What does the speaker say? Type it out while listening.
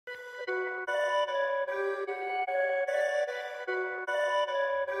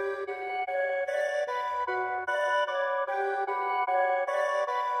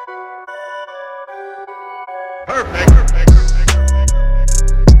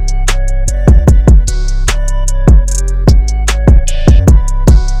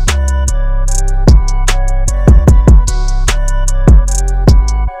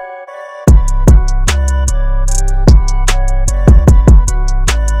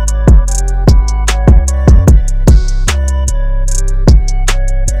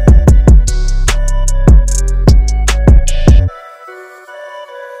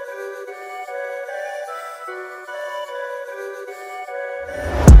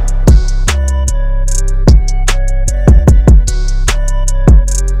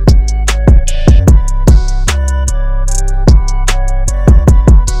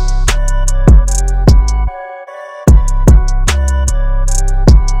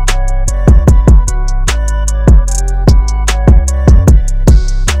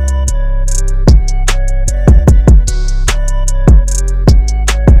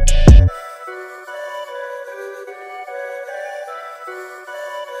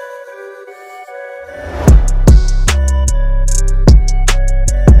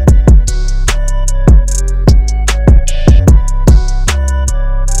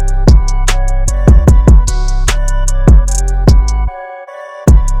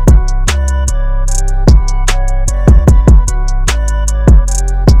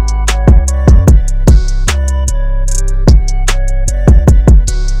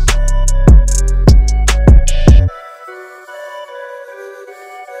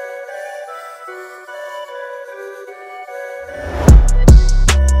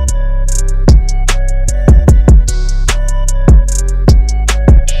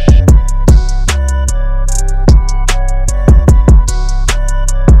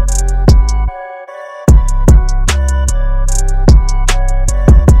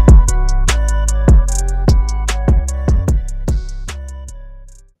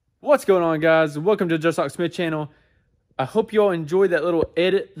What's going on, guys? Welcome to Justinhawksmith channel. I hope you all enjoyed that little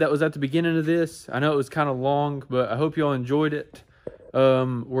edit that was at the beginning of this. I know it was kind of long, but I hope you all enjoyed it.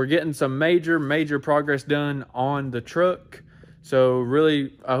 We're getting some major progress done on the truck. So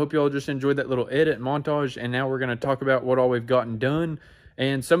really, I hope you all just enjoyed that little edit montage. And now we're going to talk about what all we've gotten done.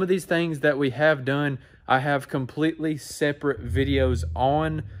 And some of these things that we have done, I have completely separate videos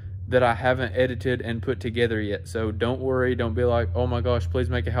on that I haven't edited and put together yet. So don't worry, don't be like, oh my gosh, please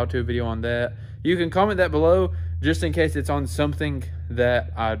make a how-to video on that. You can comment that below just in case it's on something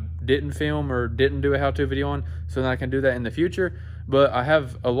that I didn't film or didn't do a how-to video on, so that I can do that in the future. But I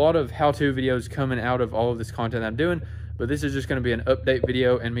have a lot of how-to videos coming out of all of this content I'm doing, but this is just going to be an update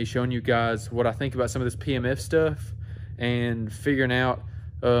video and me showing you guys what I think about some of this PMF stuff and figuring out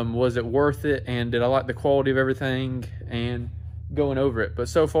was it worth it, and did I like the quality of everything, and going over it. But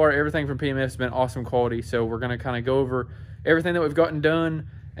so far, everything from PMF has been awesome quality. So we're going to kind of go over everything that we've gotten done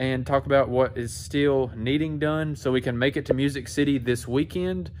and talk about what is still needing done so we can make it to Music City this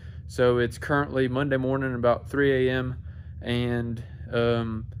weekend. So it's currently Monday morning, about 3 a.m. and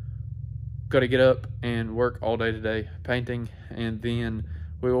got to get up and work all day today painting, and then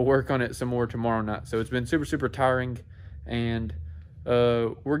we will work on it some more tomorrow night. So it's been super tiring, and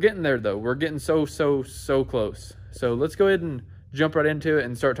we're getting there though. We're getting so close. So let's go ahead and jump right into it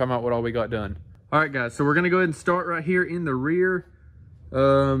and start talking about what all we got done. All right, guys, so we're gonna go ahead and start right here in the rear.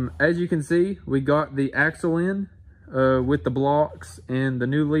 As you can see, we got the axle in with the blocks and the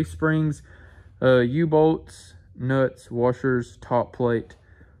new leaf springs, U-bolts, nuts, washers, top plate,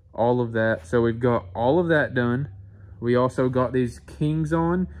 all of that. So we've got all of that done. We also got these kings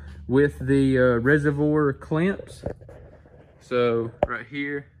on with the reservoir clamps. So right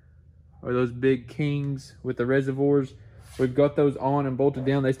here are those big kings with the reservoirs. We've got those on and bolted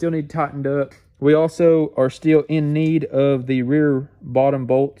down. They still need tightened up. We also are still in need of the rear bottom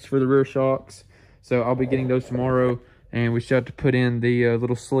bolts for the rear shocks. So I'll be getting those tomorrow. And we still have to put in the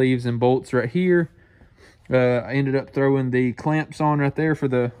little sleeves and bolts right here. I ended up throwing the clamps on right there for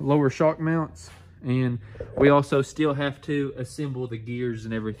the lower shock mounts. And we also still have to assemble the gears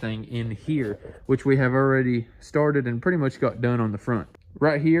and everything in here, which we have already started and pretty much got done on the front.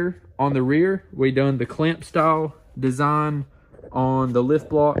 Right here on the rear, we done the clamp style design on the lift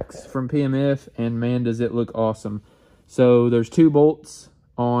blocks from PMF, and man, does it look awesome. So there's 2 bolts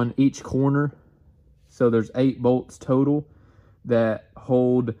on each corner. So there's 8 bolts total that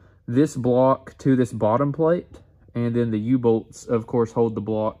hold this block to this bottom plate. And then the U-bolts, of course, hold the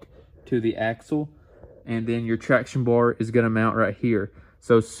block to the axle. And then your traction bar is going to mount right here.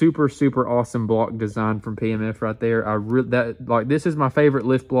 So super awesome block design from PMF right there. This is my favorite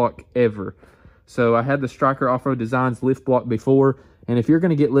lift block ever. So I had the Striker Off-Road Designs lift block before, and if you're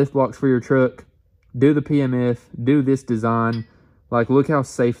going to get lift blocks for your truck, do the PMF, do this design. Like, look how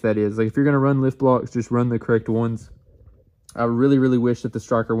safe that is. Like, if you're going to run lift blocks, just run the correct ones. I really, really wish that the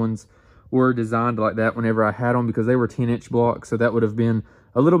Striker ones were designed like that whenever I had them, because they were 10-inch blocks, so that would have been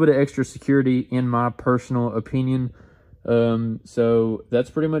a little bit of extra security in my personal opinion. So that's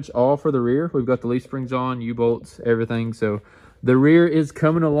pretty much all for the rear. We've got the leaf springs on, U-bolts, everything. So the rear is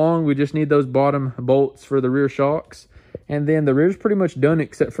coming along. We just need those bottom bolts for the rear shocks. And then the rear's pretty much done,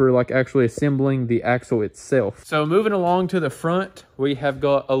 except for like actually assembling the axle itself. So moving along to the front, we have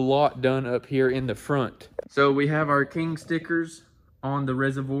got a lot done up here in the front. So we have our King stickers on the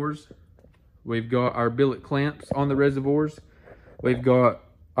reservoirs. We've got our billet clamps on the reservoirs. We've got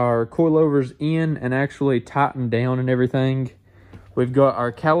our coilovers in and actually tightened down and everything. We've got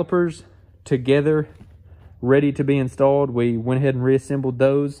our calipers together, ready to be installed. We went ahead and reassembled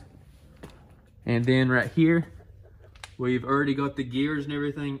those. And then right here, we've already got the gears and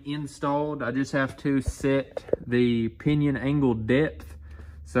everything installed. I just have to set the pinion angle depth.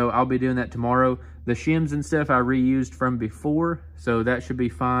 So I'll be doing that tomorrow. The shims and stuff I reused from before, so that should be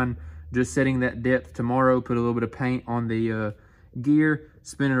fine. Just setting that depth tomorrow, put a little bit of paint on the gear,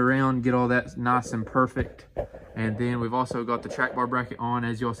 spin it around, get all that nice and perfect. And then we've also got the track bar bracket on,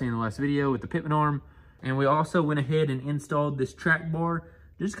 as y'all seen in the last video, with the pitman arm. And we also went ahead and installed this track bar,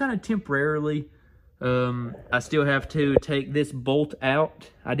 just kind of temporarily. I still have to take this bolt out.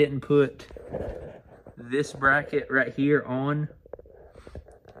 I didn't put this bracket right here on,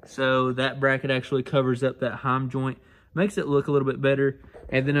 so that bracket actually covers up that heim joint, makes it look a little bit better.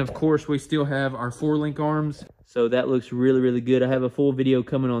 And then of course we still have our 4-link arms, so that looks really, really good. I have a full video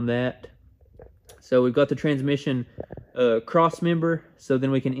coming on that. So we've got the transmission cross member, so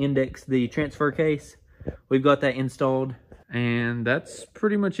then we can index the transfer case. We've got that installed, and that's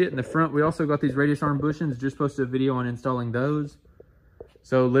pretty much it in the front. We also got these radius arm bushings, just posted a video on installing those.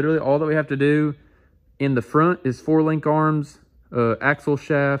 So literally all that we have to do in the front is 4-link arms, axle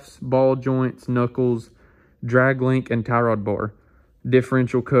shafts, ball joints, knuckles, drag link, and tie rod bar.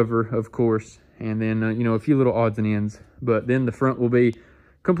 Differential cover, of course, and then you know, a few little odds and ends. But then the front will be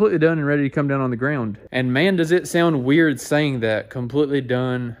completely done and ready to come down on the ground. And man, does it sound weird saying that, completely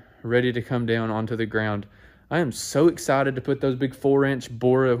done, ready to come down onto the ground. I am so excited to put those big 4-inch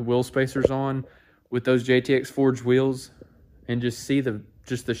Bora wheel spacers on with those JTX forged wheels and just see the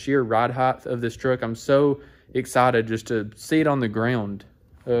sheer ride height of this truck. I'm so excited just to see it on the ground.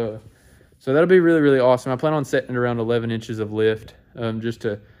 So that'll be really, really awesome. I plan on setting it around 11 inches of lift, just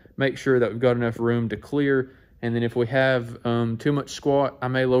to make sure that we've got enough room to clear. And then if we have too much squat, I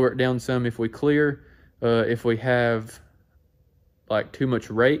may lower it down some if we clear. If we have like too much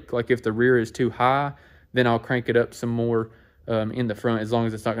rake, like if the rear is too high, then I'll crank it up some more in the front, as long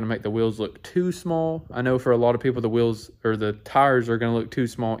as it's not going to make the wheels look too small. I know for a lot of people the wheels or the tires are going to look too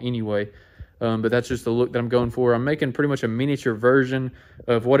small anyway, but that's just the look that I'm going for. I'm making pretty much a miniature version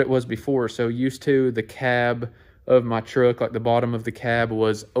of what it was before. So used to the cab of my truck, like the bottom of the cab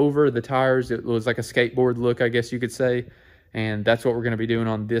was over the tires. It was like a skateboard look, I guess you could say. And that's what we're going to be doing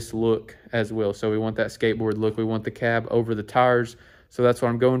on this look as well. So we want that skateboard look. We want the cab over the tires. So that's what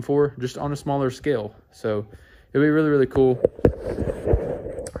I'm going for, just on a smaller scale. So it'll be really, really cool.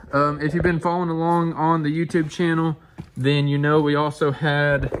 If you've been following along on the YouTube channel, then you know we also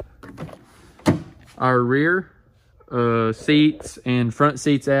had our rear seats and front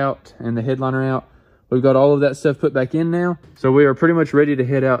seats out and the headliner out. We've got all of that stuff put back in now. So we are pretty much ready to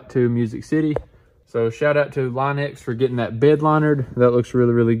head out to Music City. So shout out to LineX for getting that bed linered. That looks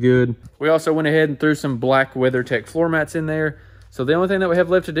really, really good. We also went ahead and threw some black WeatherTech floor mats in there. So the only thing that we have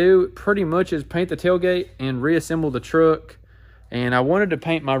left to do pretty much is paint the tailgate and reassemble the truck. And I wanted to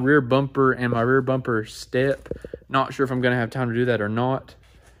paint my rear bumper and my rear bumper step. Not sure if I'm gonna have time to do that or not.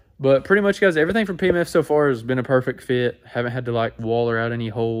 But pretty much, guys, everything from PMF so far has been a perfect fit. Haven't had to like waller out any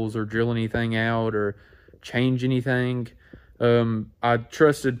holes or drill anything out or change anything. I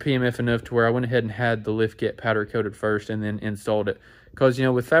trusted PMF enough to where I went ahead and had the lift kit powder coated first and then installed it. Because, you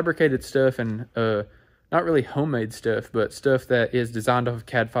know, with fabricated stuff and not really homemade stuff, but stuff that is designed off of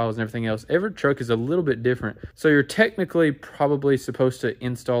CAD files and everything else, every truck is a little bit different. So you're technically probably supposed to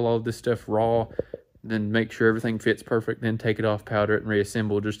install all of this stuff raw, then make sure everything fits perfect, then take it off, powder it, and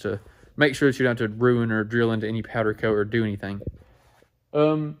reassemble, just to make sure that you don't have to ruin or drill into any powder coat or do anything.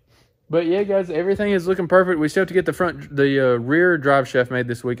 But yeah, guys, everything is looking perfect. We still have to get the rear drive shaft made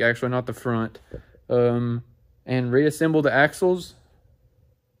this week, actually, not the front, and reassemble the axles.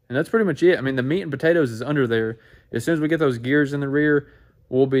 And that's pretty much it. I mean, the meat and potatoes is under there. As soon as we get those gears in the rear,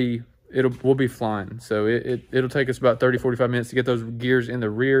 we'll be flying. So it'll take us about 30-45 minutes to get those gears in the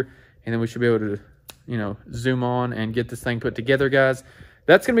rear, and then we should be able to, you know, zoom on and get this thing put together, guys.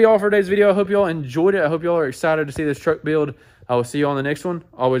 that's going to be all for today's video. I hope y'all enjoyed it. I hope y'all are excited to see this truck build. I will see you on the next one.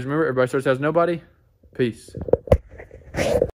 Always remember, everybody starts as nobody. Peace.